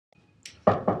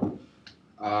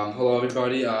Hello,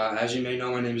 everybody. As you may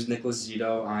know, my name is Nicholas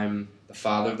Zito. I'm the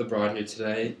father of the bride here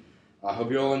today. I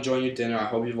hope you're all enjoying your dinner. I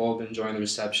hope you've all been enjoying the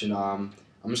reception. I'm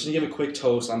just going to give a quick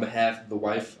toast on behalf of the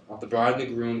wife of the bride and the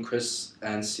groom, Chris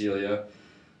and Celia.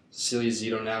 Celia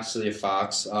Zito now, Celia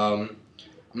Fox. I'm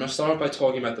going to start off by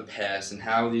talking about the past and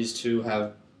how these two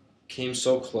have came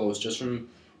so close just from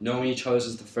knowing each other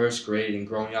since the first grade and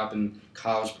growing up in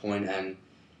College Point, and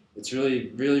it's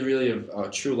really a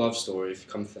true love story if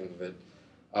you come to think of it.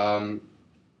 Um,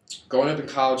 Growing up in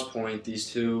College Point,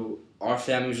 our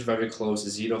families were very close, the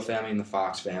Zito family and the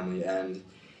Fox family, and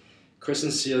Chris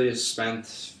and Celia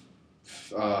spent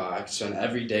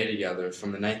every day together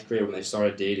from the ninth grade when they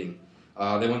started dating.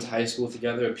 They went to high school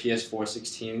together at PS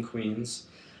 416 in Queens.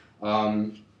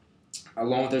 Um,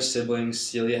 Along with their siblings,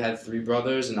 Celia had three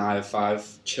brothers, and I have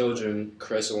five children,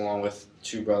 Chris along with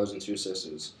two brothers and two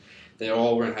sisters. They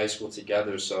all were in high school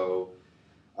together, so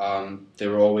they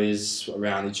were always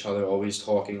around each other, always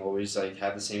talking, always like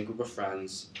had the same group of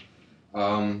friends.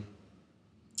 Um,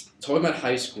 Talking about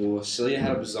high school, Celia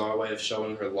had a bizarre way of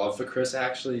showing her love for Chris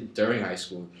actually during high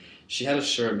school. She had a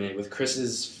shirt made with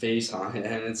Chris's face on it,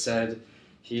 and it said,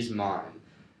 "He's mine."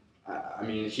 I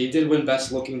mean, he did win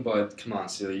Best Looking, but come on,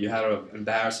 Celia, you had to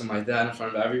embarrass him like that in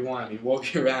front of everyone. I mean,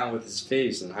 walking around with his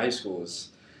face in high school is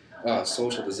a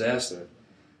social disaster.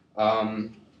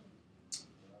 Um,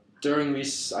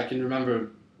 I can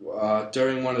remember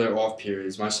during one of their off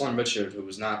periods, my son Richard, who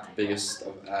was not the biggest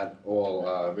at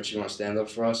all, Richard, you want to stand up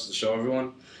for us to show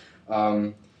everyone?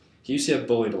 Um, he used to get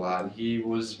bullied a lot, and he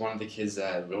was one of the kids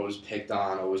that always picked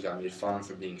on, always got made fun of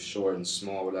for being short and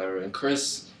small, whatever. And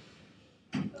Chris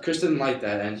didn't like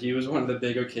that, and he was one of the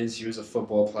bigger kids. He was a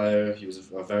football player. He was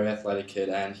a very athletic kid,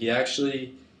 and he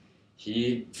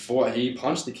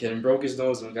punched the kid and broke his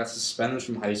nose and got suspended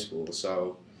from high school.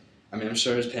 So, I mean, I'm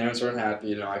sure his parents weren't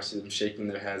happy. I see them shaking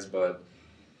their heads, but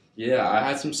yeah, I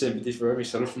had some sympathy for him. He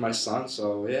settled for my son,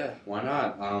 so yeah, why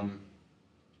not?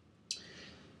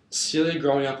 Celia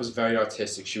growing up was very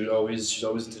artistic. She was always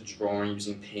into drawing,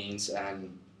 using paints,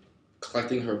 and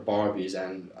collecting her Barbies.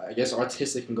 And I guess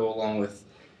artistic can go along with.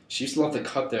 She used to love to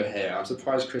cut their hair. I'm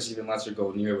surprised Chris even lets her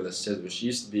go near with a scissors. She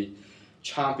used to be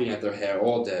chomping at their hair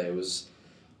all day. It's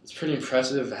pretty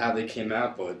impressive how they came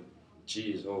out, but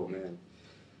geez, oh man.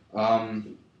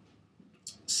 Um,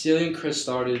 Celia and Chris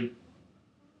started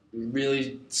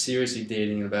really seriously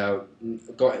dating about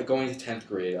going to 10th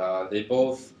grade. They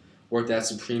both worked at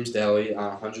Supreme's Deli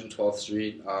on 112th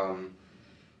Street.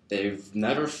 They've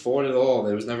never fought at all.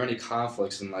 There was never any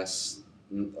conflicts unless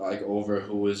like over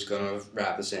who was gonna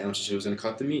wrap the sandwiches, who was gonna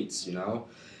cut the meats.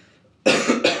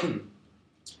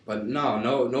 But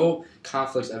no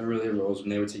conflicts ever really arose when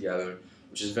they were together,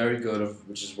 which is very good.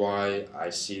 Which is why I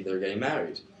see they're getting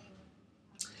married.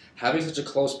 Having such a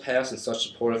close past and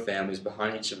such supportive families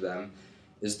behind each of them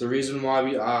is the reason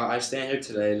why I stand here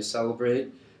today to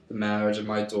celebrate the marriage of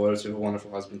my daughter to her wonderful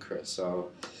husband Chris.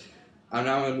 So I'm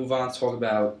now going to move on to talk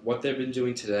about what they've been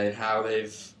doing today and how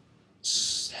they've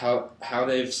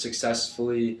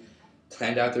successfully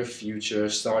planned out their future,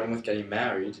 starting with getting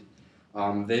married.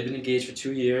 They've been engaged for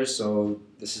 2 years, so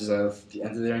this is the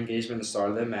end of their engagement, the start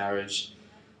of their marriage.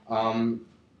 Um,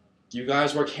 you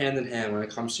guys work hand in hand when it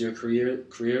comes to your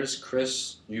careers.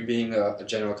 Chris, you being a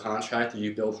general contractor,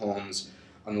 you build homes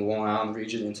on the Long Island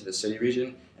region into the city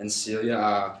region. And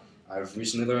Celia, I've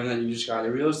recently learned that you just got a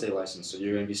real estate license, so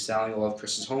you're going to be selling all of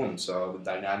Chris's homes. So the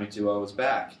dynamic duo is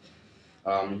back.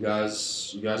 You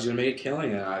guys are going to make a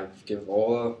killing, and I give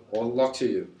all the luck to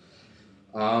you.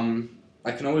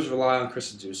 I can always rely on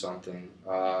Chris to do something.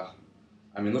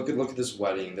 I mean, look at this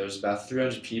wedding. There's about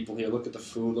 300 people here. Look at the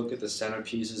food. Look at the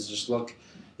centerpieces. Just look,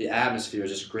 the atmosphere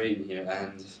is just great in here.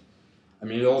 And I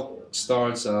mean, it all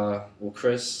starts.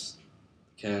 Chris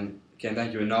can't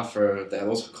thank you enough for that.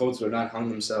 Those coats are not hung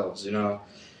themselves.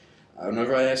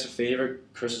 Whenever I ask a favor,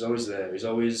 Chris is always there. He's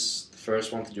always the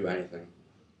first one to do anything.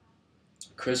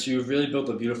 Chris, you've really built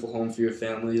a beautiful home for your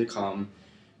family to come.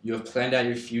 You have planned out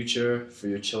your future for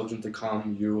your children to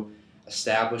come. You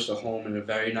established a home in a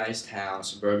very nice town,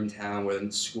 suburban town, where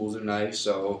the schools are nice.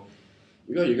 So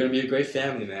you're going to be a great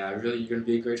family, man. You're going to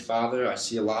be a great father. I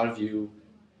see a lot of you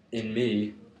in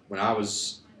me when I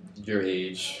was your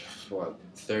age,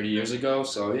 30 years ago.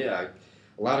 So yeah,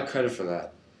 a lot of credit for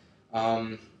that.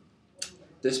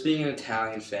 This being an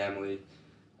Italian family,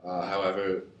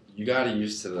 however, you got to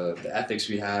use to the ethics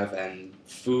we have, and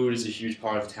food is a huge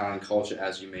part of Italian culture,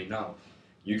 as you may know.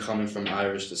 You coming from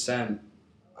Irish descent,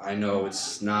 I know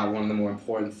it's not one of the more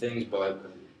important things, but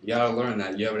you gotta learn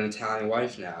that. You have an Italian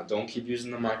wife now. Don't keep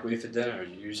using the microwave for dinner.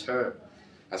 Use her.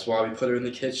 That's why we put her in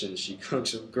the kitchen. She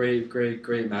cooks a great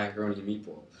macaroni and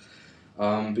meatball.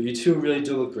 But you two really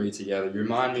do look great together. You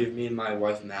remind me of me and my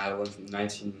wife Madeline from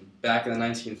back in the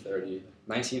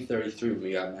 1933 when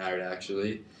we got married.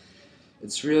 Actually,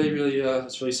 it's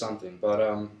it's really something. But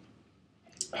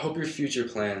I hope your future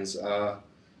plans.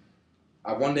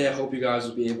 One day I hope you guys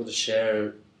will be able to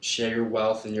share your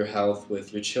wealth and your health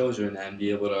with your children and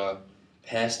be able to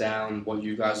pass down what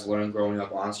you guys learned growing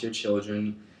up onto your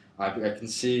children. I can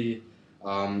see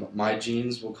my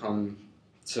genes will come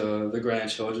to the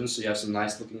grandchildren, so you have some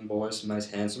nice looking boys, some nice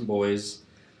handsome boys.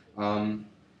 Um,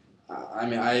 I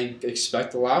mean, I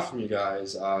expect a lot from you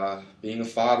guys. Being a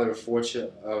father of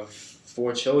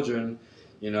four children,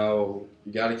 you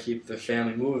got to keep the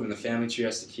family moving. The family tree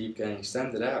has to keep getting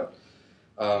extended out.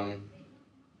 Um,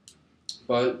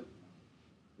 but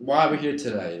why we're here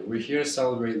today? We're here to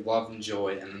celebrate love and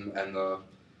joy, and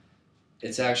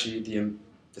it's actually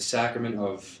the sacrament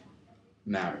of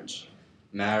marriage.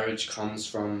 Marriage comes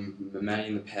from many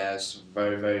in the past,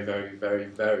 very, very, very, very,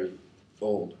 very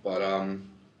old. But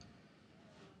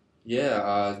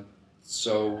yeah.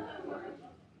 So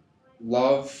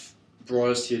love brought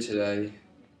us here today.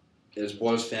 It has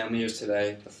brought us family here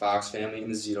today, the Fox family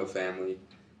and the Zito family.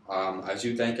 I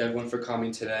do thank everyone for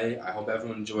coming today. I hope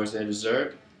everyone enjoys their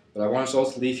dessert. But I want us all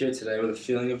to leave here today with a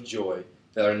feeling of joy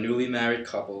that our newly married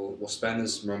couple will spend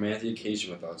this romantic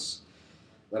occasion with us.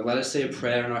 Let us say a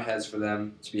prayer in our heads for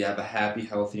them to have a happy,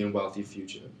 healthy, and wealthy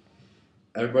future.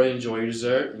 Everybody enjoy your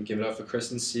dessert and give it up for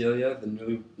Chris and Celia, the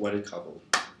newly wedded couple.